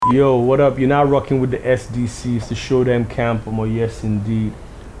Yo, what up? You're now rocking with the SDC. It's the Show Them Camp. I'm a yes indeed.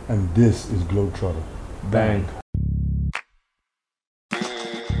 And this is Globetrotter. Bang.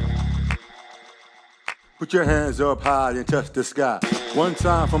 Put your hands up high and touch the sky. One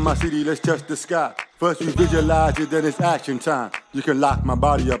time for my city, let's touch the sky. First you visualize it, then it's action time. You can lock my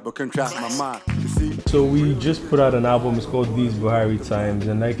body up or contract my mind. You see? So we just put out an album. It's called These Buhari Times.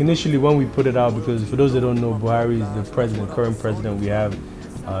 And like initially when we put it out, because for those that don't know, Buhari is the current president we have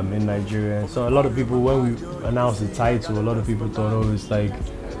in Nigeria. And so a lot of people, when we announced the title, a lot of people thought, oh, it's like,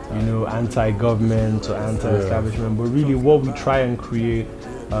 you know, anti-government or anti-establishment. But really what we try and create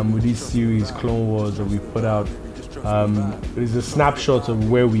with this series, Clone Wars, that we put out, is a snapshot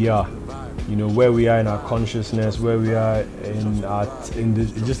of where we are. You know, where we are in our consciousness, where we are in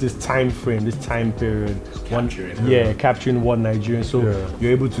this time frame, this time period. Capturing one Nigerian. So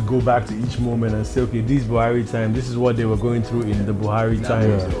you're able to go back to each moment and say, okay, this Buhari time, this is what they were going through in the Buhari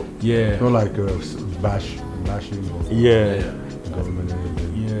times. Not like bashing the government and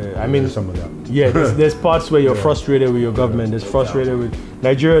anything. I mean, some of that. There's parts where you're frustrated with your government. There's frustrated with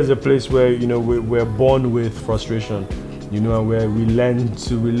Nigeria is a place where, you know, we're born with frustration, you know, and where we learn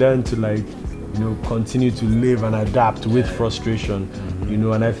to like, you know, continue to live and adapt with frustration, you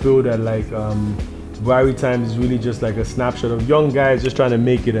know. And I feel that like Buhari Times is really just like a snapshot of young guys just trying to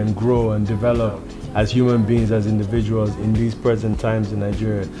make it and grow and develop as human beings, as individuals in these present times in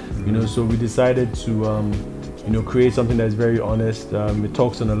Nigeria, you know. So we decided to you know, create something that's very honest. It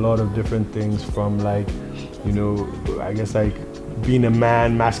talks on a lot of different things, from like, you know, I guess like being a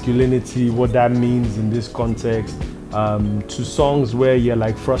man, masculinity, what that means in this context, to songs where you're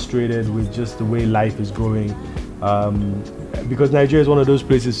like frustrated with just the way life is going. Because Nigeria is one of those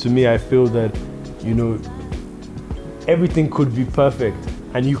places, to me, I feel that, you know, everything could be perfect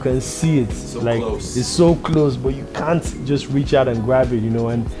and you can see it, so like close. It's so close, but you can't just reach out and grab it, you know,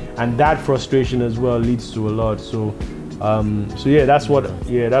 and that frustration as well leads to a lot. So that's what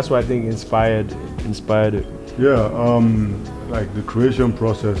I think inspired it. Like the creation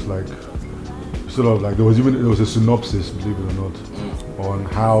process, like sort of like there was a synopsis, believe it or not, on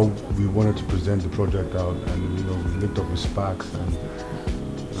how we wanted to present the project out, and you know, we linked up with Sparks and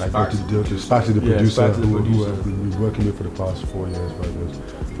like Sparks is the producer who we've been working with for the past 4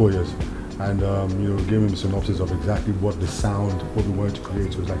 years, and you know, gave him a synopsis of exactly what the sound, what we wanted to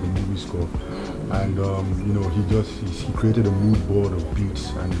create. So it was like a movie score, and you know, he created a mood board of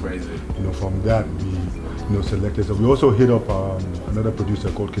beats, and you know, from that we selected. So we also hit up another producer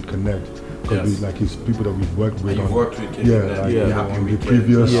called Kid Connect, because like he's people that we've worked with. You've worked with Kid Connect, on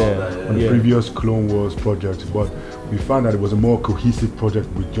the previous Clone Wars project, but we found that it was a more cohesive project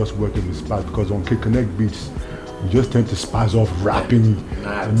with just working with Sparks, because on Kid Connect beats we just tend to spaz off rapping,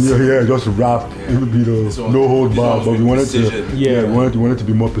 just rap, no hold bar. But we wanted we wanted to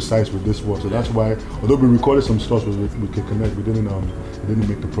be more precise with this one. So that's why, although we recorded some stuff with Kid Connect, we didn't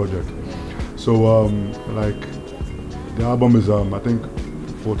make the project. So like the album is I think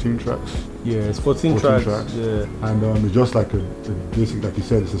 14 tracks. Yeah, it's 14 tracks. Yeah. And it's just like a basic, like you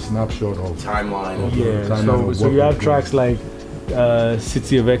said, it's a snapshot of timeline. So you have tracks like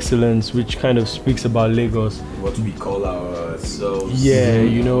City of Excellence, which kind of speaks about Lagos. What we call our souls.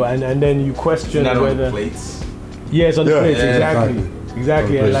 You know, and then you question whether on the plates. Yeah, it's on the plates,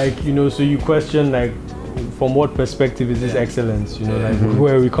 exactly. And like, you know, so you question like, from what perspective is this excellence? You know, like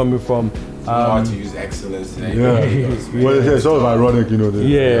where are we coming from? How to use excellence. Well, it's always ironic, you know.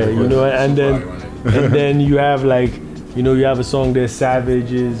 You know, and then you have like, you know, you have a song there, Savage,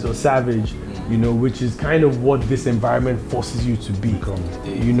 you know, which is kind of what this environment forces you to be.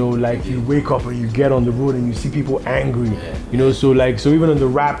 You know, like you wake up and you get on the road and you see people angry. You know, so even in the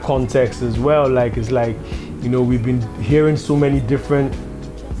rap context as well, like it's like, you know, we've been hearing so many different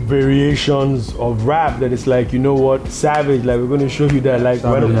variations of rap that it's like, you know what, Savage, like we're going to show you that, like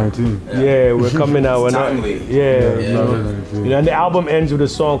we're coming out, we're not, you know, and the album ends with a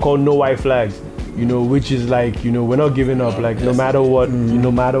song called No White Flags, you know, which is like, you know, we're not giving up, like no matter what,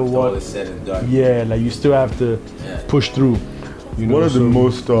 no matter what, all is said and done. Like you still have to push through, you know. One of the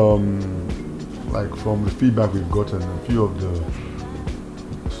most like from the feedback we've gotten, a few of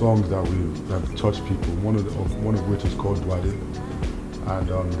the songs that have touched people, one of which is called Dwade. And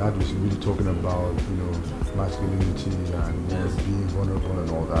that was really talking about, you know, masculinity and being vulnerable and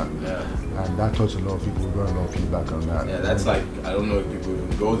all that. And that touched a lot of people. We got a lot of feedback on that. That's like, I don't know if people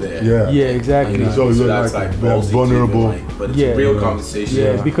even go there. Exactly. So that's like vulnerable. But it's a real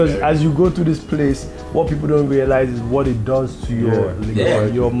conversation. Because as you go to this place, what people don't realize is what it does to your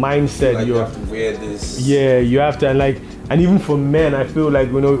mindset. Like you have to wear this. You have to, and even for men, I feel like,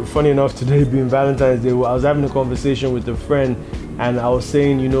 you know, funny enough, today being Valentine's Day, I was having a conversation with a friend, And I was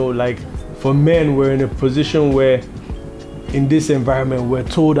saying, you know, like for men, we're in a position where in this environment, we're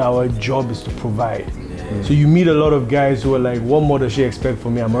told our job is to provide. So you meet a lot of guys who are like, what more does she expect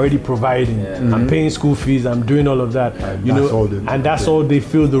from me? I'm already providing. I'm paying school fees. I'm doing all of that. You know, and that's all they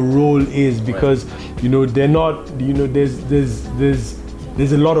feel the role is, because you know they're not. You know,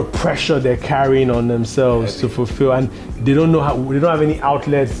 there's a lot of pressure they're carrying on themselves to fulfill, and they don't know how. They don't have any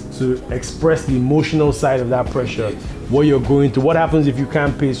outlets to express the emotional side of that pressure. What you're going through. What happens if you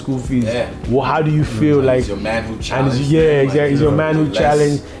can't pay school fees? Well, how do you feel like? It's your manhood challenge. Exactly. It's your manhood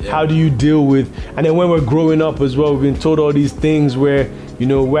challenge. How do you deal with? And then when we're growing up as well, we've been told all these things where, you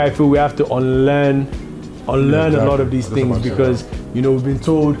know, where I feel we have to unlearn a lot of these things, because, you know, we've been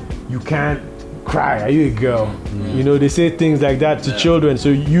told you can't cry. Are you a girl? You know, they say things like that to children. So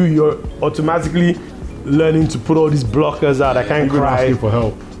you're automatically learning to put all these blockers out. I can't cry. Asking for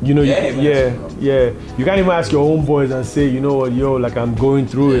help. You know, you can't even ask your own boys and say, you know what, yo, like I'm going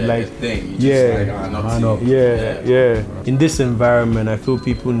through it, like, In this environment, I feel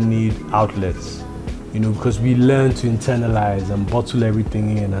people need outlets, you know, because we learn to internalize and bottle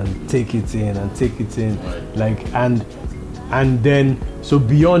everything in and take it in, like, and then, so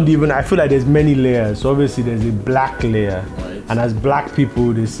beyond even, I feel like there's many layers. So obviously there's a black layer. And as black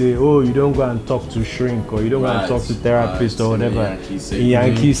people, they say, oh, you don't go and talk to shrink, or you don't go and talk to therapist or whatever. In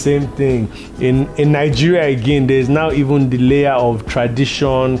Yankee, same thing. In Nigeria, again, there's now even the layer of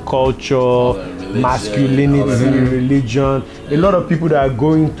tradition, culture, masculinity, religion. A lot of people that are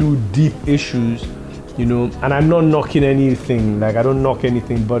going through deep issues, you know, and I'm not knocking anything, like I don't knock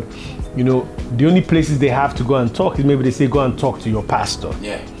anything, but, you know, the only places they have to go and talk is maybe they say, go and talk to your pastor.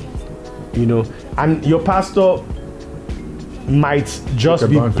 You know, and your pastor might just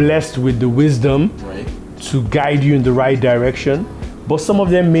be blessed with the wisdom to guide you in the right direction, but some of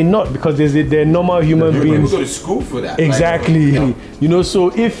them may not, because they're normal human beings. People go to school for that. Exactly. You know,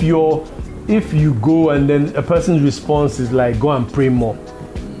 so if you go and then a person's response is like, go and pray more,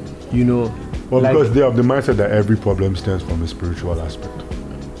 you know. Well, like, because they have the mindset that every problem stems from a spiritual aspect.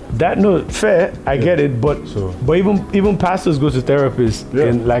 That, no, fair, I get it, but even pastors go to therapists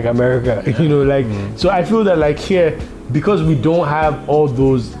in like America, you know, like, so I feel that like here, because we don't have all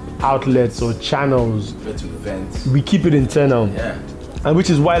those outlets or channels, we keep it internal. And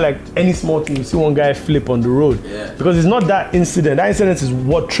which is why, like, any small thing, you see one guy flip on the road. Because it's not that incident. That incident is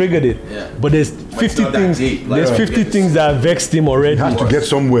what triggered it. But there's 50 things. There's 50 things that vexed him already. He has to get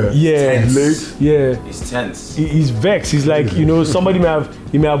somewhere. He's tense. He's vexed. He's like, you know, somebody may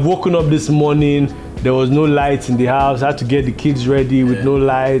have woken up this morning. There was no lights in the house. Had to get the kids ready with no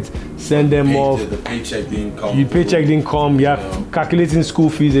lights. Send them off. The paycheck didn't come. Your paycheck didn't come. You're calculating school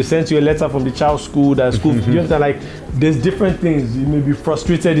fees. They sent you a letter from the child's school that school fees. You understand? Like, there's different things. You may be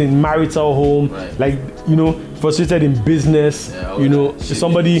frustrated in marital home, like, you know, frustrated in business. You know,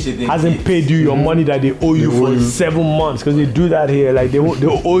 somebody hasn't paid you your money that they owe you for 7 months, because they do that here. Like, they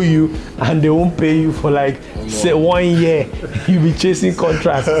owe you and they won't pay you for like say 1 year. You'll be chasing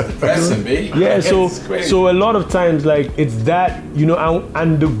contracts. So a lot of times, like, it's that, you know,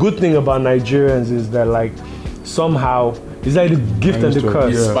 and the good thing about Nigerians is that, like, somehow it's like the gift and the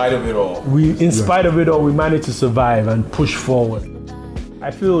curse. In spite of it all, we manage to survive and push forward.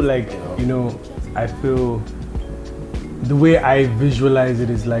 I feel like, you know, the way I visualize it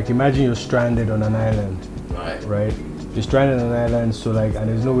is like, imagine you're stranded on an island, right? You're stranded on an island, so like, and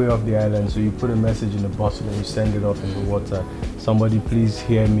there's no way off the island, so you put a message in a bottle and you send it off in the water. Somebody please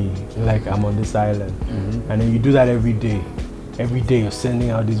hear me, like I'm on this island. And then you do that every day. Every day you're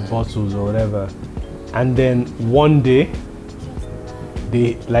sending out these bottles or whatever. And then one day,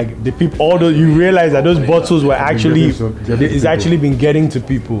 you realize that those bottles were actually, it's actually been getting to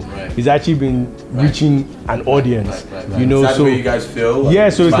people. It's actually been reaching an audience. You know, is that so the way you guys feel? Like, yeah,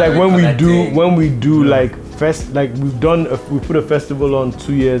 so it's like when we do like we put a festival on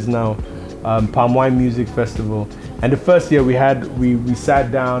 2 years now, Palm Wine Music Festival. And the first year we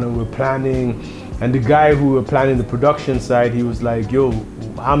sat down and we're planning, and the guy who were planning the production side, he was like, yo,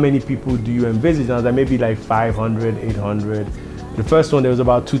 how many people do you envisage? And I was like, maybe like 500, 800. The first one, there was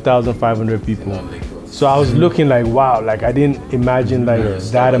about 2,500 people. So I was looking like, wow, like I didn't imagine like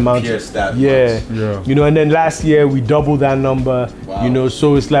that amount. You know, and then last year we doubled that number, you know,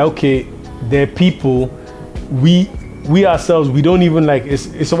 so it's like, okay, there are people, we ourselves, we don't even like,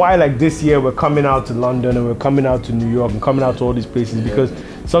 it's why like this year we're coming out to London and we're coming out to New York and coming out to all these places, because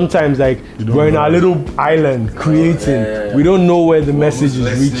sometimes like we're in our little island creating, we don't know where the message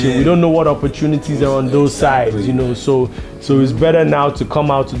is reaching, we don't know what opportunities are on those sides, you know, so it's better now to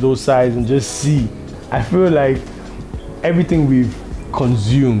come out to those sides and just see. I feel like everything we've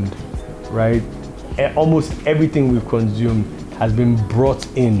consumed, right, almost everything we've consumed has been brought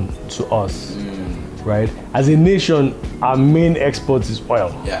in to us, right? As a nation, our main export is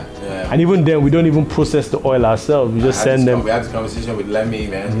oil. Yeah. And even then, we don't even process the oil ourselves. We just send them. We had this conversation with Lemmy,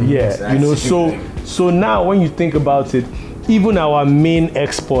 man. Yeah, you know, so now when you think about it, even our main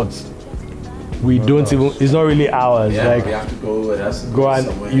exports, we don't even, it's not really ours. Yeah, like, we have to go and,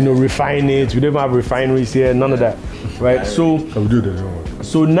 somewhere. you know, refine it. We don't have refineries here, none of that, right?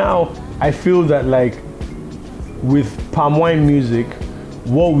 So now I feel that like with palm wine music,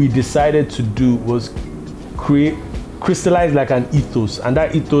 what we decided to do was crystallize like an ethos, and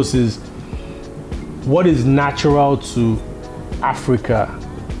that ethos is what is natural to Africa,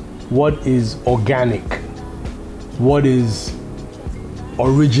 what is organic, what is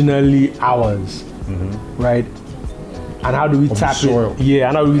originally ours, right? And how do we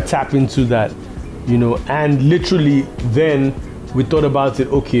tap into that, you know? And literally then we thought about it,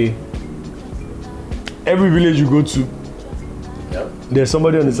 okay, every village you go to, there's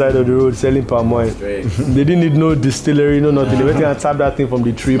somebody on the side of the road selling palm wine. They didn't need no distillery, no nothing. They went and tapped that thing from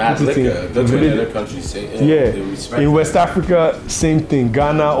the tree, put it in. That's what other countries say. In West Africa, same thing.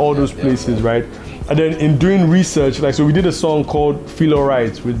 Ghana, all those places, right? And then in doing research, like, so we did a song called Feel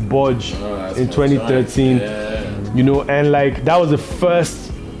Alright with Bodge in 2013. You know, and like that was the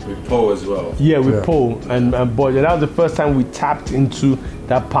first. With Poe as well. Yeah, with Poe and Bodge. And that was the first time we tapped into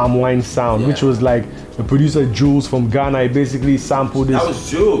that palm wine sound, which was like the producer Jules from Ghana. He basically sampled this. That was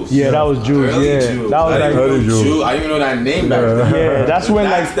Jules. Yeah, that was Jules. Jules. That was like early Jules. I didn't even know that name back then. Yeah, that's when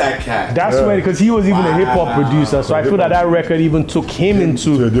that's that cat. That's when, because he was even a hip hop producer. So I feel that record even took him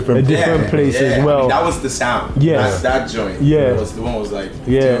into a different place as well. I mean, that was the sound. Yes. That joint. Yeah. Was the one was like,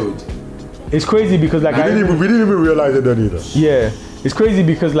 dude. It's crazy because like we didn't even realize it then either. Yeah. It's crazy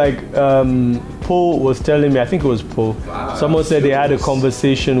because like Poe was telling me, I think it was Poe, someone said they had a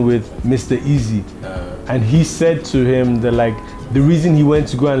conversation with Mr. Easy, and he said to him that like the reason he went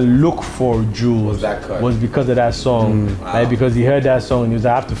to go and look for Jules was because of that song, like because he heard that song and he was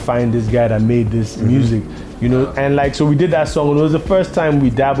like, I have to find this guy that made this music, you know, and like so we did that song and it was the first time we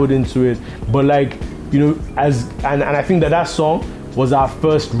dabbled into it, but like, you know, and I think that song was our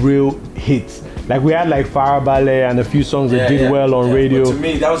first real hit. Like we had like Farabale and a few songs that did well on radio. But to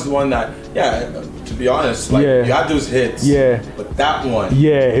me, that was the one that, to be honest, like you had those hits. Yeah. But that one.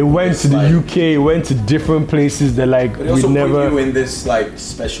 Yeah, it went to the UK, it went to different places that like we'd also never. Put you in this like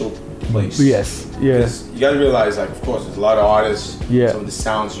special place. Yes. Yes. You gotta realize, like, of course, there's a lot of artists. Some of the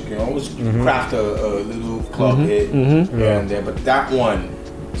sounds you can always craft a little club hit here and there, but that one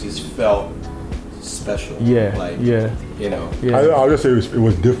just felt special. You know. I'll just say it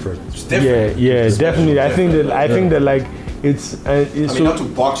was different. It's different. Yeah, definitely. I think that like it's. I mean, not to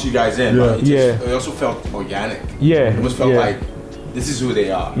box you guys in, but it also felt organic. It almost felt like this is who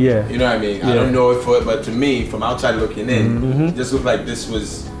they are. You know what I mean? I don't know but to me, from outside looking in, it just looked like this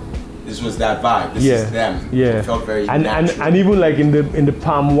was that vibe. This is them. It felt very natural. And even like in the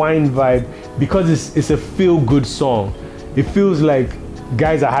palm wine vibe, because it's a feel good song, it feels like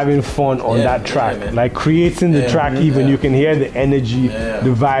guys are having fun on that track, like creating the track. Even you can hear the energy,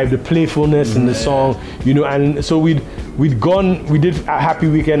 the vibe, the playfulness in the song, you know. And so we did a Happy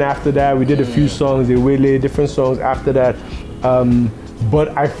Weekend after that. We did a few songs, they waylaid different songs after that. But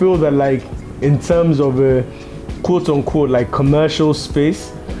I feel that like in terms of a quote unquote like commercial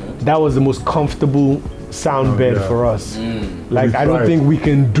space, that was the most comfortable sound bed for us. Like I don't think we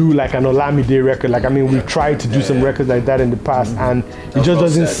can do like an Olamide record. Like I mean, we've tried to do some records like that in the past, and it just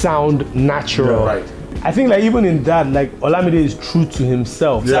doesn't sound natural. I think like even in that, like Olamide is true to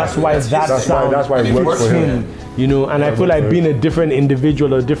himself. That's why it works for him. You know, and I feel like being a different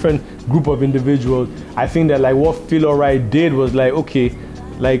individual, a different group of individuals, I think that like what Feel Alright did was like, okay,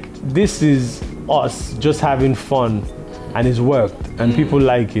 like this is us just having fun, and it's worked, and people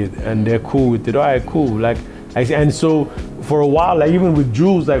like it, and they're cool with it. All right, cool. Like, and so for a while, like even with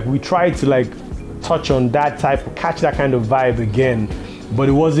Jules, like we tried to like touch on that catch that kind of vibe again, but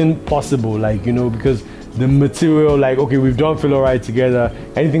it wasn't possible. Like, you know, because the material, like, okay, we've done Feel Alright together.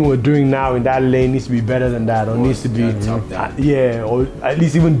 Anything we're doing now in that lane needs to be better than that, or needs to be, or at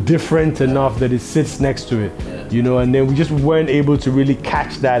least even different enough that it sits next to it, you know. And then we just weren't able to really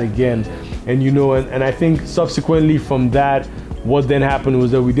catch that again, and you know, and I think subsequently from that, what then happened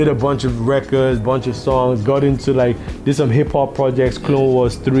was that we did a bunch of records, bunch of songs, got into like, did some hip hop projects, Clone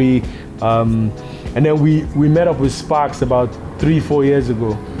Wars 3, and then we met up with Sparks about 3-4 years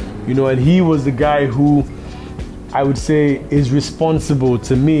ago, you know, and he was the guy who I would say is responsible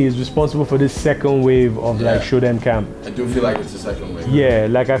for this second wave of like Show Them Camp. I do feel like it's the second wave. Yeah,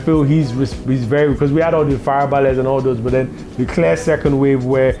 like I feel he's very, because we had all the Fire Ballets and all those, but then the clear second wave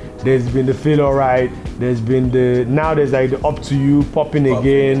where there's been the Feel Alright, there's been now there's like the Up to You popping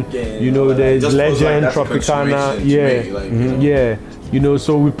again, you know, there's Legend, like Tropicana, yeah. You know,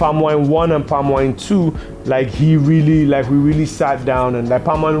 so with Palm Wine 1 and Palm Wine 2, like we really sat down, and like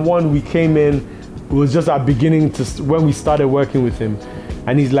Palm Wine 1 we came in, it was just our beginning when we started working with him,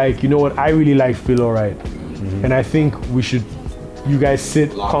 and he's like, you know what, I really like Feel Alright, and I think you guys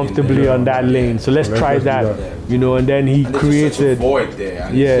sit comfortably on that lane, so let's try that, you know, and then he created such a void there,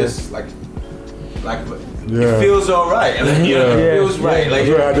 and it's just like it feels alright, it feels right. Like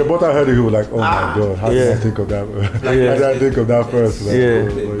the both I heard it, he was like, oh my god, how did I think of that? How did I think of that first? Like,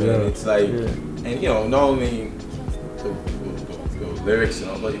 it's like, and you know, not only the lyrics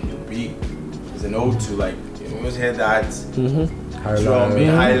and all, but the beat is an ode to, like, you know, we always hear that drumming,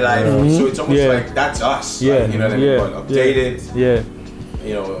 highlight. So it's almost like that's us. Like, you know what I mean? But updated.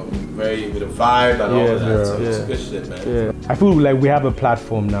 You know, very with a vibe and all of that. So it's good shit, man. I feel like we have a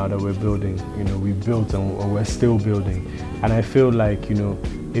platform now that we're building. You know, we built and we're still building. And I feel like, you know,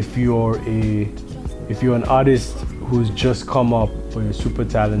 if you're an artist who's just come up or you're super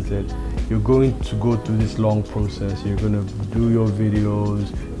talented, you're going to go through this long process. You're going to do your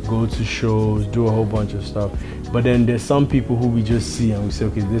videos, go to shows, do a whole bunch of stuff. But then there's some people who we just see and we say,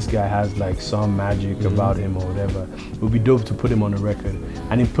 okay, this guy has like some magic about him or whatever. It would be dope to put him on the record.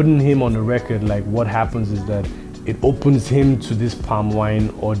 And in putting him on the record, like what happens is that it opens him to this Palm Wine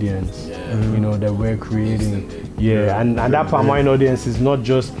audience, you know, that we're creating. And that Palm Wine audience is not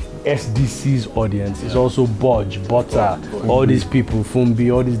just SDC's audience, it's also Budge, Butter, all these people,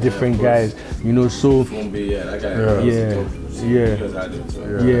 Fumbi, all these different guys, you know, so Fumbi, that guy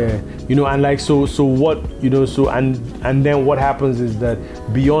you know, and like so what, you know, so and then what happens is that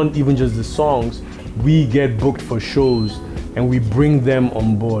beyond even just the songs, we get booked for shows and we bring them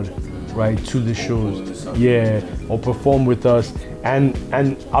on board, right, to the shows, or perform with us, and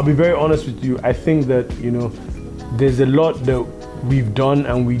I'll be very honest with you, I think that, you know, there's a lot that we've done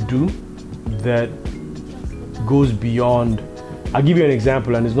and we do that goes beyond. I'll give you an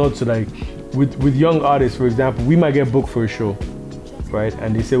example, and it's not to like with young artists, for example, we might get booked for a show, right?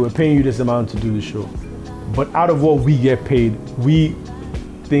 And they say, we're paying you this amount to do the show. But out of what we get paid, we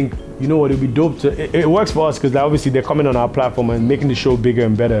think, you know what, it'd be dope to, it works for us because obviously they're coming on our platform and making the show bigger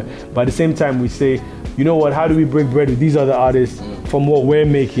and better. But at the same time, we say, you know what, how do we break bread with these other artists from what we're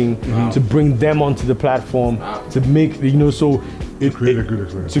making to bring them onto the platform to make, you know, so to create a good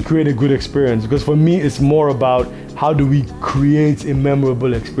experience. To create a good experience. Because for me, it's more about how do we create a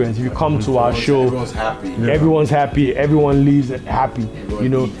memorable experience. If you come to our show, everyone's happy, everyone leaves happy, you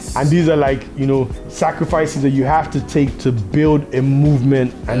know. And these are like, you know, sacrifices that you have to take to build a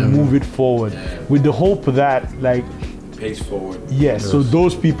movement and move it forward with the hope that, like, pace forward. Yes, so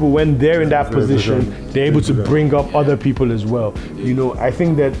those people, when they're in that position, they're able to bring up other people as well. You know, I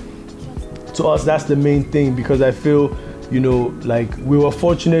think that to us, that's the main thing, because I feel, you know, like we were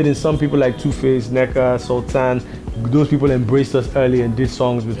fortunate in some people like Two-Face, Neka, Sultan, those people embraced us early and did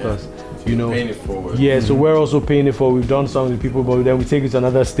songs with us, you know. Paying it forward. Yeah, so we're also paying it forward. We've done songs with people, but then we take it to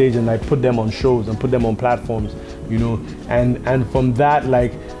another stage and like put them on shows and put them on platforms, you know. And from that,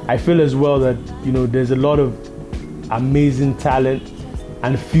 like, I feel as well that, you know, there's a lot of amazing talent,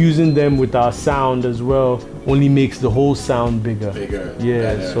 and fusing them with our sound as well only makes the whole sound bigger.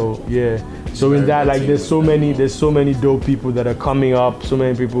 So in that, like, there's so many dope people that are coming up, so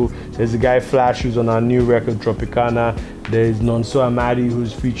many people. There's a guy Flash who's on our new record Tropicana. There's Nonso Amadi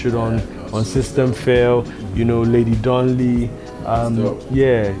who's featured on System Fail, you know, Lady Donley,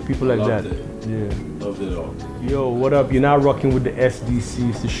 people like that. Loved it all. Yo, what up? You're now rocking with the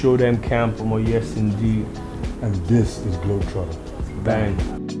SDCs to Show Them Camp. Yes, indeed. And this is Globetrotter. Bang.